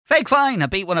Fake Fine, a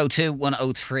Beat 102,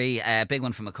 103, big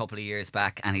one from a couple of years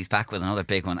back, and he's back with another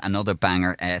big one, another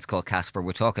banger. It's called Casper.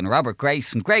 We're talking Robert Grace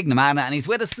from Greg Namana, and he's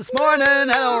with us this morning.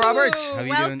 Hello, Robert. How are you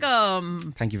Welcome.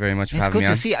 doing? Thank you very much for having me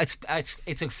on. It's good to see.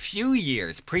 It's a few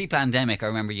years pre-pandemic. I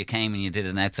remember you came and you did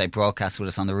an outside broadcast with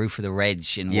us on the roof of the Reg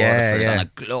in Waterford on a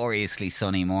gloriously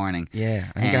sunny morning.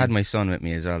 Yeah, I think I had my son with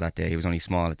me as well that day. He was only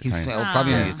small at the time.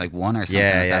 Probably only like one or something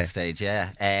at that stage.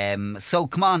 Yeah. So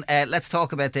come on, let's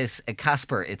talk about this.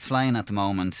 Casper, it's flying at the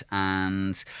moment.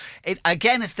 And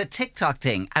it's the TikTok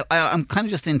thing. I'm kind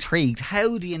of just intrigued.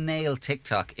 How do you nail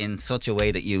TikTok in such a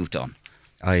way that you've done?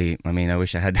 I mean, I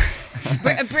wish I had.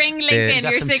 Bring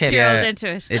Lincoln, your 6-year-old, into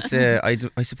it. It's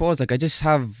I suppose like I just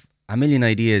have a million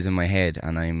ideas in my head,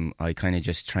 and I kind of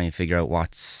just try and figure out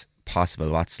what's possible,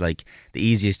 what's like the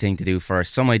easiest thing to do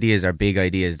first. Some ideas are big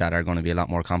ideas that are going to be a lot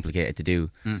more complicated to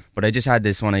do. But I just had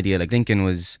this one idea. Like Lincoln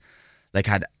was like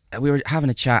we were having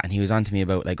a chat and he was on to me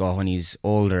about like, when he's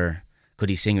older, could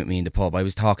he sing with me in the pub? I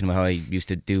was talking about how I used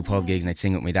to do pub gigs and I'd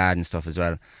sing with my dad and stuff as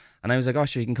well. And I was like,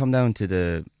 sure, you can come down to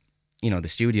the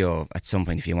studio at some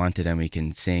point if you wanted, and we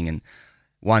can sing. And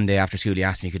one day after school he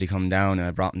asked me could he come down, and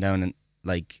I brought him down, and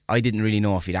like I didn't really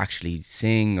know if he'd actually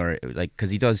sing or like, because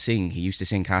he does sing. He used to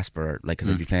sing Casper, like,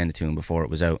 because I'd be playing it to him before it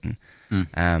was out.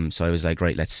 And so I was like,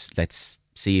 right, let's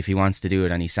see if he wants to do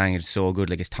it. And he sang it so good,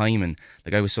 like his timing,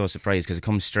 like I was so surprised because it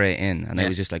comes straight in, and I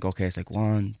was just like, okay, it's like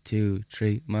 1, 2,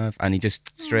 3, and he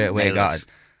just straight away got it.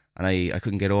 And I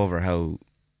couldn't get over how,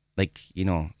 like, you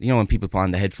know when people put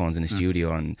on the headphones in the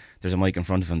studio and there's a mic in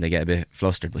front of them, they get a bit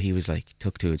flustered, but he was like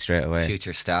took to it straight away.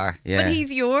 Future star. Yeah. But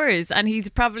he's yours, and he's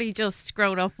probably just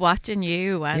grown up watching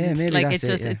you, and maybe like that's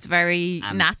it's very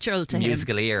and natural to him.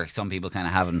 Musical ear, some people kind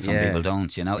of have it and some people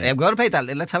don't, We've got to play that.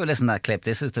 Let's have a listen to that clip.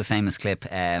 This is the famous clip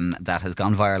that has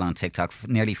gone viral on TikTok.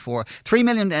 Nearly 3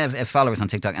 million followers on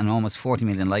TikTok and almost 40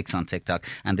 million likes on TikTok.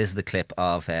 And this is the clip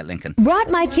of Lincoln. Brought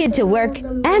my kid to work,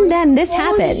 and then this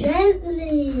happened.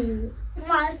 Gently.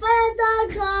 My friends all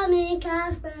call me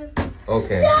Casper.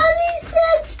 Okay. Johnny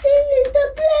Sexton is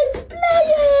the best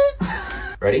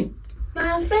player. Ready?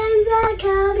 My friends all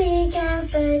call me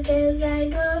Casper because I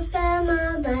go stand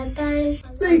all the time.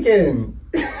 Lincoln!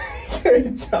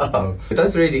 Good job.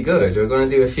 That's really good. We're going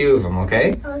to do a few of them,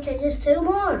 okay? Okay, just 2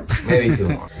 more. Maybe 2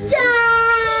 more. John!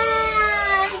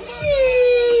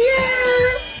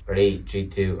 Ready? 3,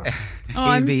 2.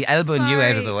 He'll be elbowing you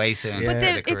out of the way soon. But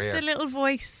it's the little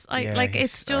voice.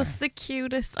 It's just the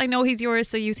cutest. I know he's yours,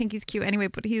 so you think he's cute anyway,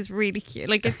 but he's really cute.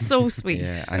 Like, it's so sweet.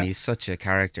 Yeah, and he's such a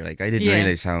character. Like, I didn't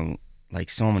realise how, like,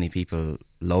 so many people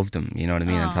loved him, you know what I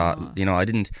mean? And thought, I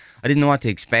didn't know what to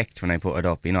expect when I put it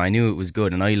up. I knew it was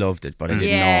good and I loved it, but I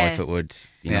didn't know if it would,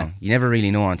 know. You never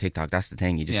really know on TikTok. That's the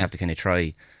thing. You just have to kind of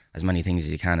try as many things as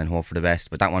you can and hope for the best.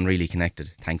 But that one really connected,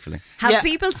 thankfully. Have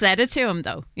people said it to him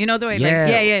though? You know the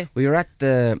way, We were at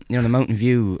the the Mountain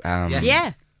View kind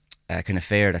of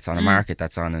fair that's on a market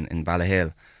that's on in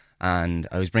Ballyhill, and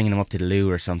I was bringing him up to the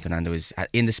loo or something, and there was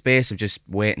in the space of just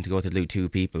waiting to go to the loo, 2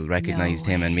 people recognised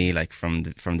him and me, like from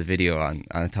the video, and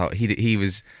I thought he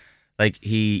was. Like,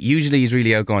 he's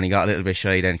really outgoing. He got a little bit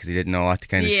shy then because he didn't know what to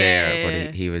kind of say,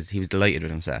 but he was delighted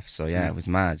with himself. So it was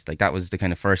mad. Like, that was the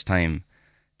kind of first time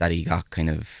that he got kind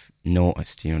of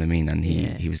noticed, you know what I mean? And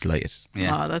he was delighted.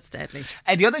 Yeah. Oh, that's deadly.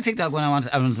 The other TikTok one I want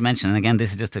to mention, and again,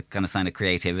 this is just a kind of sign of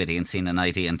creativity and seeing an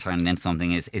idea and turning it into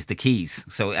something, is the keys.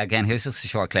 So again, here's just a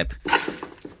short clip.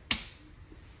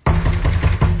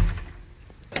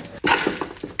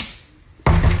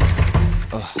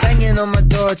 Banging on my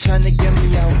door trying to get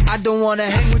me out. I don't wanna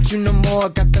hang with you no more,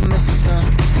 got the message now.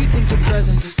 You think your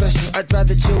presence is special, I'd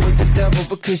rather chill with the devil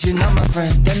because you're not my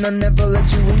friend. Then I'll never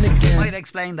let you in again. You might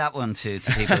explain that one to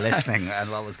people listening and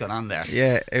what was going on there.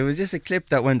 Yeah, it was just a clip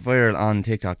that went viral on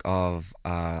TikTok of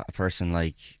a person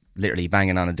like literally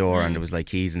banging on a door and there was like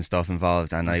keys and stuff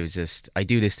involved, and I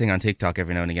do this thing on TikTok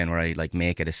every now and again where I like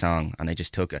make it a song, and I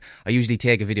usually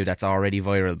take a video that's already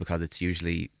viral because it's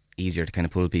usually easier to kind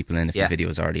of pull people in if the video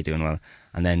is already doing well,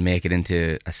 and then make it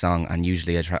into a song. And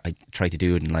usually I try to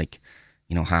do it in like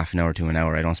half an hour to an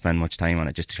hour. I don't spend much time on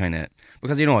it, just to kind of,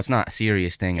 because it's not a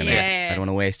serious thing, and I don't want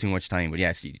to waste too much time. But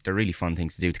yes, they're really fun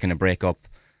things to do to kind of break up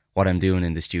what I'm doing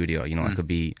in the studio. It could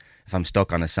be, if I'm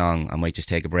stuck on a song, I might just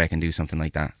take a break and do something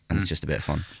like that, and it's just a bit of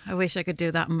fun. I wish I could do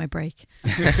that on my break.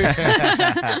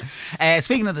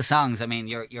 Speaking of the songs, I mean,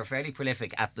 you're fairly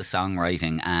prolific at the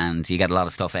songwriting, and you get a lot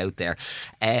of stuff out there.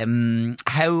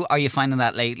 How are you finding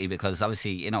that lately? Because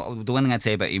obviously, the one thing I'd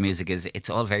say about your music is it's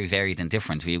all very varied and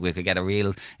different. We could get a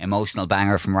real emotional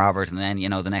banger from Robert, and then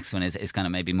the next one is kind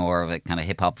of maybe more of a kind of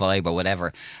hip hop vibe or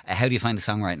whatever. How do you find the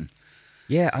songwriting?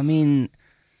 Yeah, I mean,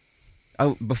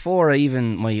 before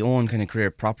even my own kind of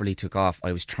career properly took off,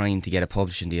 I was trying to get a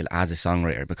publishing deal as a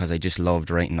songwriter because I just loved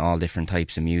writing all different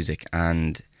types of music.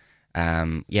 And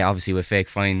obviously with Fake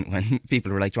Fine, when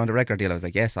people were like, "Do you want a record deal?" I was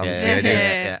like, "Yes, obviously I do."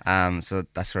 Yeah. So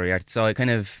that's where we are. So I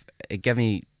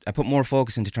put more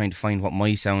focus into trying to find what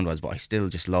my sound was, but I still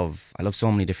just I love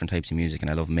so many different types of music,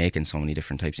 and I love making so many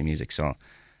different types of music. So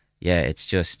yeah, it's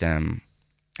just I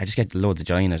just get loads of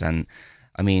joy in it. And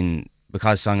I mean,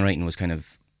 because songwriting was kind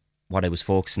of what I was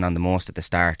focusing on the most at the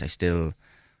start, I still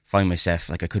find myself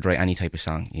like I could write any type of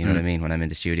song, you know what I mean, when I'm in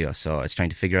the studio. So it's trying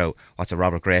to figure out what's a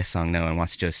Robert Grace song now and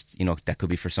what's just, that could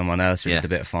be for someone else or just a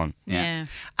bit of fun. Yeah.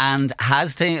 And how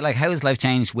has life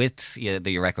changed with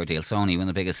your record deal? Sony, one of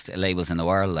the biggest labels in the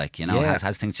world,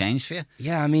 has things changed for you?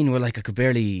 Yeah, I mean, I could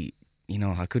barely,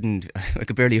 I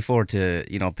could barely afford to,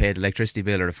 pay the electricity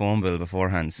bill or the phone bill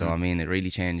beforehand. So I mean, it really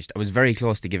changed. I was very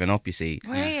close to giving up, you see.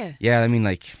 Were you? Yeah, I mean,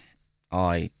 I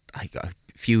got a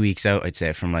few weeks out, I'd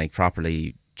say, from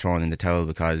properly throwing in the towel,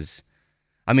 because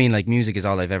I mean, music is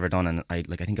all I've ever done, and I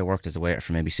think I worked as a waiter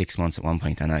for maybe 6 months at one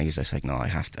point, and I was just like, no, I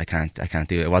can't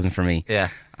do it. It wasn't for me. Yeah.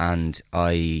 And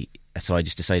I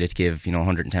just decided to give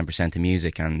 110% to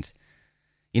music, and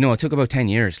it took about 10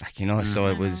 years, so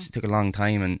it took a long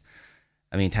time, and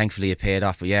I mean, thankfully it paid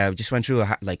off. But yeah, I just went through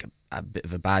a bit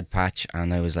of a bad patch,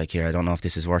 and I was like, here, I don't know if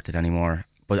this is worth it anymore.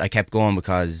 But I kept going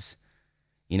because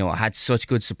I had such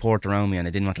good support around me, and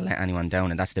I didn't want to let anyone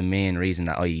down, and that's the main reason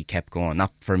that I kept going.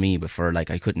 Not for me, but for I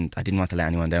didn't want to let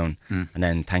anyone down. And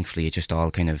then thankfully it just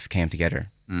all kind of came together.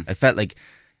 I felt like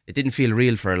it didn't feel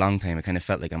real for a long time. I kind of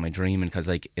felt like am I dreaming, because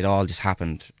it all just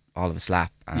happened all of a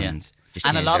slap, and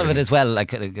and a lot of it as well,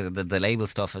 the label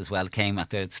stuff as well, came at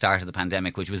the start of the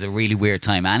pandemic, which was a really weird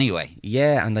time anyway.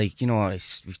 Yeah, and I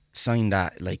signed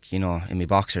that in my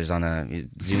boxers on a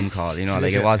Zoom call.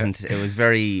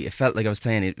 It felt like I was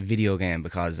playing a video game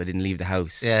because I didn't leave the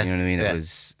house. Yeah, you know what I mean. Yeah.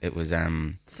 It was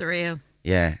surreal.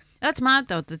 Yeah. That's mad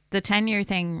though. The 10-year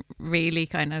thing really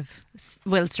kind of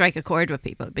will strike a chord with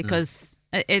people, because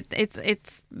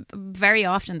it's very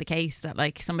often the case that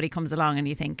somebody comes along and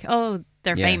you think, oh,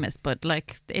 they're famous, but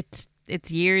it's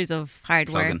years of hard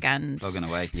work and plugging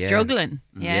away, struggling.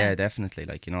 Yeah, definitely.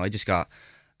 I just got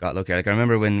lucky. I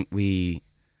remember when we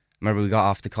got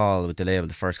off the call with the label,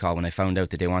 the first call, when I found out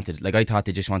that they wanted, I thought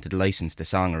they just wanted to license the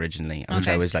song originally, which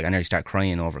I was I nearly started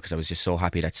crying over, because I was just so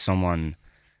happy that someone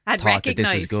had thought that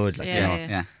this was good.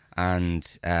 Yeah. And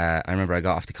I remember I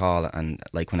got off the call, and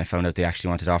when I found out they actually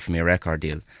wanted to offer me a record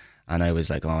deal, and I was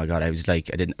like, oh my god, I was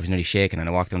nearly shaking, and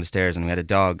I walked down the stairs, and we had a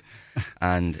dog,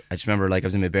 and I just remember I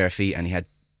was in my bare feet, and he had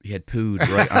pooed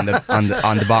right on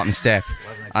the bottom step,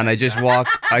 and I just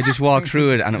walked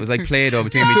through it, and it was like Play-Doh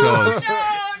between my toes.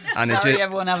 And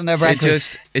everyone having their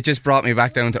breakfast. It just brought me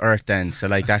back down to earth then. So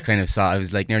that kind of I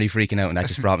was nearly freaking out, and that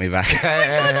just brought me back.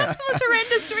 That's the most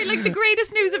horrendous story. The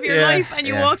greatest news of your life, and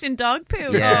you walked in dog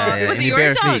poo. Yeah. Was it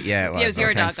your dog? Feet, yeah, it was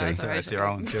your dog. It's your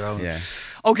own. Yeah.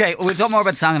 Okay, we'll talk more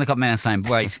about the song in a couple minutes' time.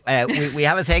 Right, we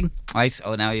have a thing. Right,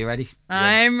 now are you ready?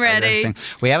 I'm ready.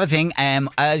 We have a thing.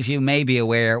 As you may be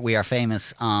aware, we are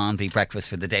famous on the Breakfast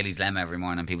for the Daily Dilemma every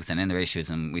morning. People send in their issues,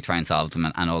 and we try and solve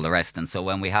them and all the rest. And so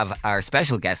when we have our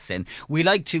special guests in, we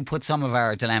like to put some of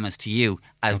our dilemmas to you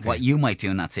as what you might do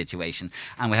in that situation.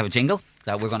 And we have a jingle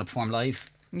that we're going to perform live.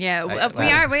 Yeah, we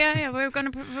are. We're going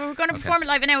to perform it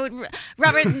live now.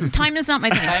 Robert, time is not my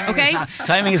thing. Okay,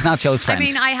 timing is not Joe's friend. I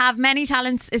mean, I have many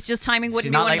talents. It's just timing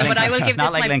wouldn't be one. But I will give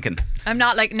not this like Lincoln. I'm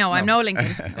not like I'm no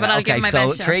Lincoln. But I'll give my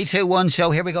best shot. 3, 2, 1, show.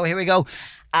 Here we go.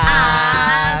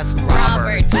 Ask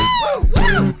Robert.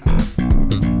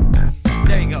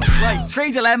 There you go. Right,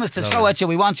 3 dilemmas to throw at you.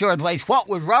 We want your advice. What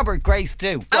would Robert Grace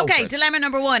do? Go okay, dilemma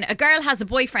number 1. A girl has a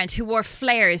boyfriend who wore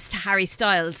flares to Harry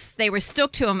Styles. They were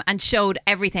stuck to him and showed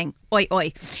everything. Oi,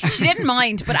 oi. She didn't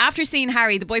mind, but after seeing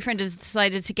Harry, the boyfriend has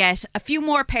decided to get a few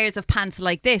more pairs of pants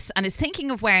like this, and is thinking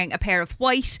of wearing a pair of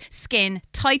white skin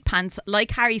tight pants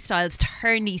like Harry Styles to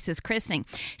her niece's christening.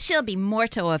 She'll be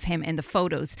morto of him in the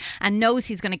photos and knows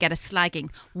he's going to get a slagging.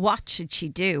 What should she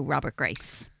do, Robert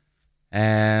Grace?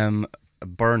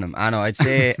 Burn him. I know. I'd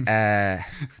say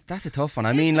that's a tough one.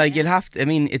 I mean, you'll have to. I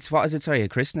mean, it's what is it? Sorry, a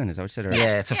christening? Is that what you said? Or?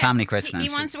 Yeah, it's a family christening. He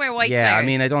wants to wear white. Yeah, flares. I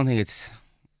mean, I don't think it's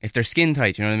if they're skin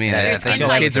tight. You know what I mean? If there's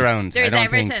kids around. There's I don't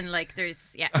everything. Think,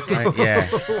 there's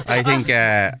I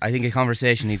think a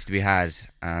conversation needs to be had,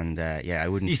 and I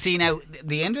wouldn't. You see, now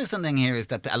the interesting thing here is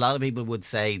that a lot of people would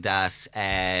say that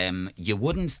you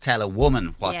wouldn't tell a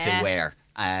woman what to wear.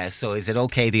 So is it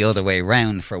okay the other way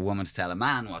around for a woman to tell a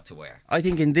man what to wear? I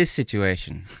think in this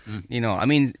situation, I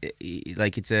mean,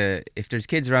 if there's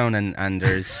kids around and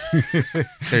there's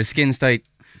skin tight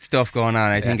stuff going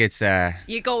on. I think it's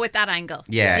You go with that angle.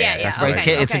 Yeah, that's Right, right.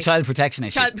 it's a child protection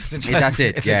issue. That's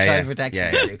it. It's Yeah, a child yeah.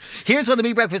 protection Yeah. issue. Here's what the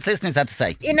Big Breakfast listeners had to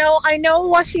say. You know, I know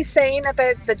what she's saying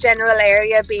about the general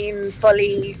area being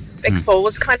fully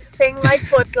exposed kind of thing, like,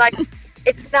 but like,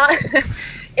 it's not.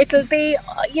 It'll be,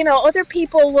 you know, other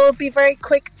people will be very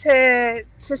quick to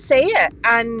say it,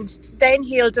 and then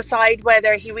he'll decide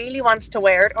whether he really wants to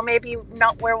wear it or maybe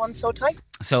not wear one so tight.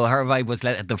 So her vibe was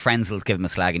the friends will give him a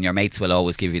slag, and your mates will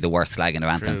always give you the worst slag in their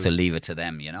anthem. True. So leave it to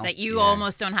them, you know. That you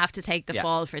almost don't have to take the Yeah.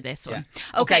 fall for this one.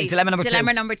 Yeah. Okay, dilemma number two.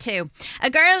 Dilemma number 2. A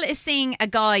girl is seeing a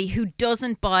guy who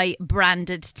doesn't buy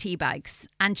branded tea bags,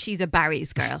 and she's a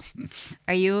Barry's girl.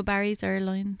 Are you a Barry's or a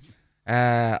Lions?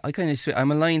 I kind of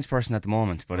I'm a Lions person at the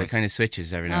moment, but it kind of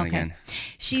switches every now and again.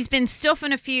 She's been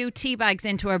stuffing a few tea bags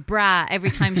into her bra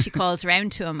every time she calls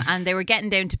round to him, and they were getting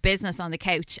down to business on the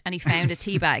couch, and he found a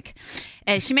tea bag.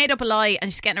 She made up a lie,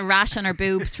 and she's getting a rash on her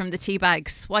boobs from the tea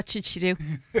bags. What should she do?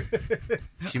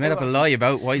 She made up a lie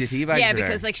about why the tea bags Yeah, were there.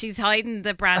 because like she's hiding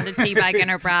the branded tea bag in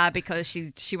her bra because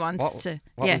she wants to.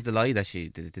 What yeah. was the lie that she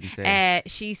didn't say?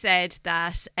 She said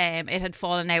that it had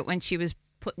fallen out when she was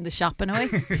putting the shopping away.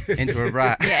 Into her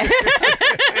bra. Yeah.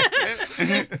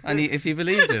 And if he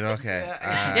believed it, okay.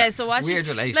 Yeah, so what Weird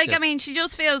she, relationship. like, I mean, she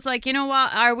just feels like, you know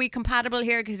what, are we compatible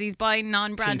here? Because he's buying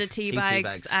non-branded Cheap tea tea bags,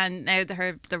 bags. and now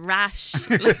the rash.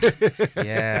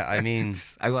 Yeah, I mean,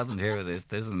 I wasn't here with this.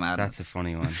 This is mad. that's a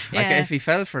funny one. Like, Yeah. if he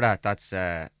fell for that, that's.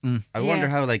 I wonder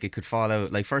how like it could fall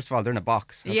out. Like, first of all, they're in a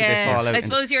box. How could they fall out? I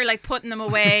suppose you're like putting them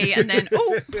away, and then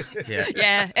Yeah,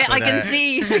 yeah, I But, can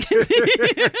see.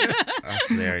 that's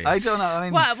hilarious. I don't know. I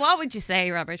mean, What would you say,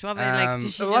 Robert? What would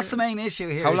does she what's do? the main issue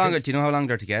here? How Is long? it- Do you know how long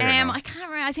they're together? now? I can't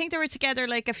remember. I think they were together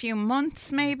like a few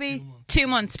months, maybe 2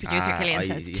 months. Producer Killian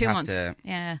says you'd 2 have months. to-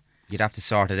 Yeah. You'd have to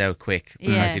sort it out quick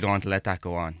because Yeah. you don't want to let that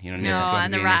go on. You know, No, it's going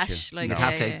and to the be an rash, issue. like, You'd yeah,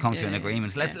 have to yeah, come to yeah, an yeah.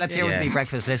 agreement. Let's Yeah. hear what the Yeah. Big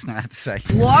Breakfast listener had to say.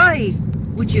 Why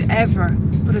would you ever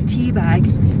put a tea bag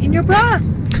in your bra?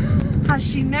 Has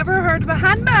she never heard of a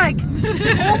handbag?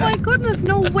 Oh my goodness,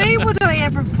 no way would I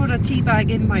ever put a tea bag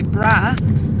in my bra.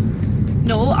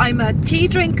 No, I'm a tea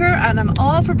drinker and I'm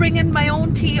all for bringing my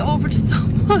own tea over to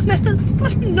someone else,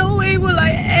 but no way will I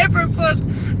ever put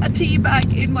a tea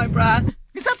bag in my bra.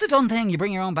 Is that the done thing? You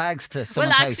bring your own bags to Well,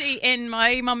 someone's house? actually, in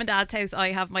my mum and dad's house,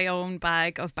 I have my own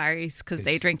bag of Barry's because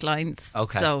they drink Lions.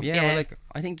 Okay. So, Yeah, well, like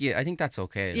I think that's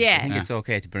okay. Yeah. I think Yeah. it's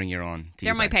okay to bring your own tea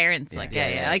they're my bags. parents. Like,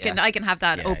 yeah. I can have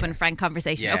that Yeah, open, yeah. frank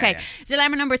conversation. Yeah, Okay. yeah.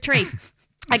 Dilemma number 3.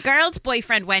 A girl's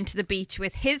boyfriend went to the beach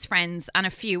with his friends and a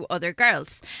few other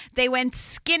girls. They went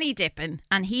skinny dipping,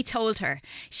 and he told her.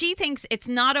 She thinks it's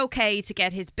not okay to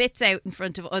get his bits out in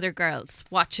front of other girls.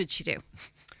 What should she do?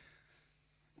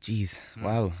 Jeez,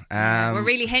 wow. We're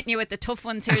really hitting you with the tough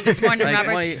ones here this morning, like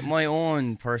Robert. my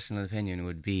own personal opinion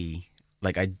would be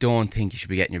like I don't think you should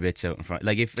be getting your bits out in front.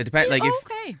 Like if it depends,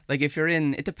 Okay. like if you're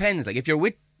in, it depends. Like if you're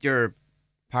with your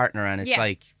partner and it's Yeah.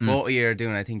 like both of you are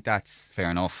doing, I think that's.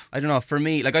 Fair enough. I don't know. For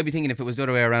me, like I'd be thinking if it was the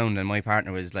other way around and my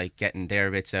partner was like getting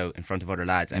their bits out in front of other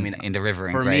lads. I mean, in the river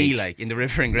in for Graig. me, like in the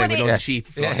river in Grey But with it- all the sheep.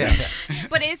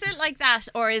 But is it like that,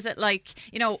 or is it like,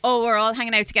 you know, oh, we're all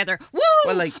hanging out together? Woo!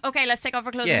 Well, like- okay, let's take off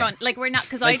our clothes Yeah. and run. Like we're not,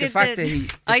 because Like I the did fact that he-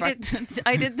 the I fact- did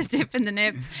I did the dip in the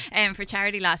nib for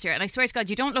charity last year, and I swear to God,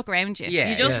 you don't look around you. Yeah,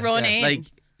 you just yeah, run yeah. in. Like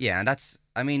yeah, and that's.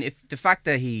 I mean, if the fact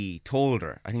that he told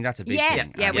her, I think that's a big yeah,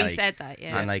 thing. yeah, And, we like, said that.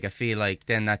 Yeah. And like I feel like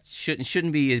then that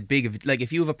shouldn't be as big of like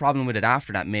if you have a problem with it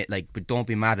after that, mate. Like, but don't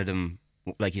be mad at him.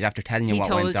 Like he's after telling you He what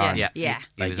told went you. on. Yeah.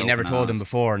 He Like was you never open and told him honest.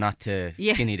 before not to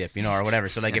Yeah. skinny dip, you know, or whatever.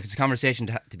 So like if it's a conversation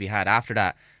to be had after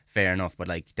that, fair enough. But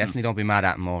like definitely don't be mad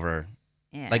at him over.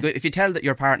 Yeah. Like if you tell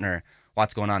your partner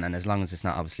what's going on, and as long as it's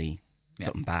not obviously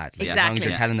something bad, like, as long as Exactly.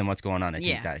 you're telling them what's going on, I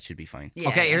Yeah. think that it should be fine. Yeah,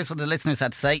 Okay, yeah. here's what the listeners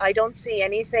had to say. I don't see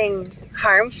anything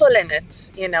harmful in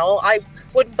it. You know, I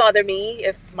wouldn't bother me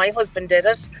if my husband did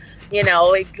it. You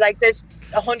know, like there's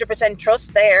 100%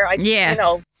 trust there. Yeah. You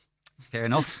know, Fair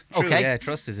enough. True, Okay. yeah,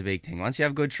 trust is a big thing. Once you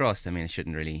have good trust, I mean, it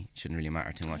shouldn't really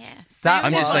matter too much. Yeah. That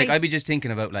I'm just was- like I'd be just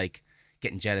thinking about like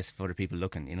getting jealous of other people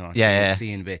looking, you know, Yeah,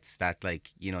 seeing bits that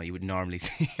like you know you would normally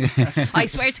see. I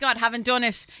swear to God, haven't done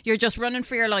it. You're just running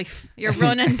for your life. You're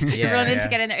running. you're Yeah, running yeah. to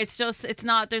get in there. It's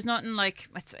not. There's nothing like.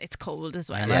 It's cold as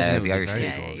well. I imagine Yeah, it would the be Irish very Sea.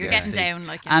 Yeah, cold, you're yeah. getting down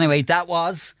like. You know. Anyway, that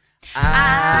was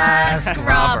Ask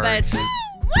Robert.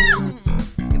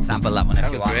 Good sample that one if That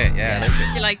you was want. great. Yeah, I liked it.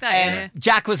 Do you like that? Yeah.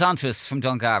 Jack was on to us from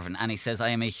Dungarvan and he says, I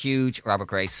am a huge Robert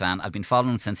Grace fan. I've been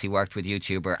following him since he worked with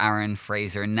YouTuber Aaron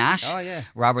Fraser Nash. Oh, yeah.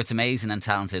 Robert's amazing and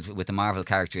talented with the Marvel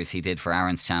characters he did for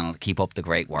Aaron's channel. Keep up the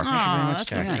great work. Aw, Thank you very much, that's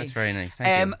Jack. lovely. That's very nice.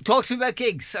 Thank you. Talk to me about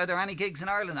gigs. Are there any gigs in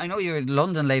Ireland? I know you're in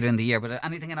London later in the year, but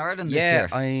anything in Ireland this year?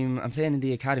 I'm playing in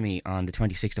the Academy on the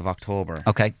 26th of October.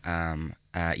 Okay.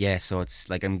 So it's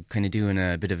like I'm kind of doing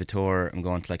a bit of a tour. I'm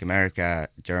going to like America,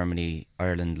 Germany,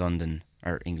 Ireland, London,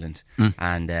 or England.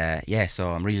 And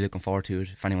so I'm really looking forward to it.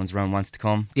 If anyone's around wants to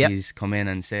come, please come in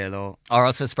and say hello. Or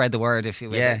also spread the word if you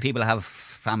people have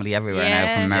family everywhere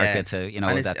now from America to, you know.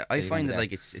 And that I find that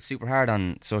like it's super hard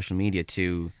on social media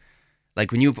to,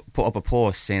 like when you put up a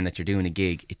post saying that you're doing a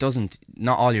gig,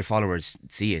 not all your followers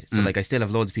see it. So like I still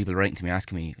have loads of people writing to me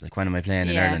asking me like, when am I playing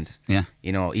in Ireland? Yeah.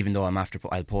 You know, even though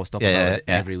I'll post up about it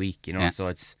every week, you know. So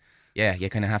it's, you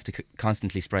kind of have to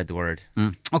constantly spread the word.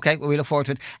 Okay, well, we look forward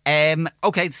to it.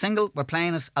 Okay, the single, we're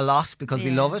playing it a lot because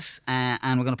we love it,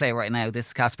 and we're going to play it right now. This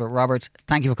is Casper. Robert,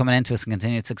 thank you for coming in to us and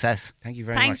continued success. Thank you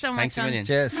very Thanks much. so much, Thanks a John. million.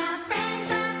 Cheers.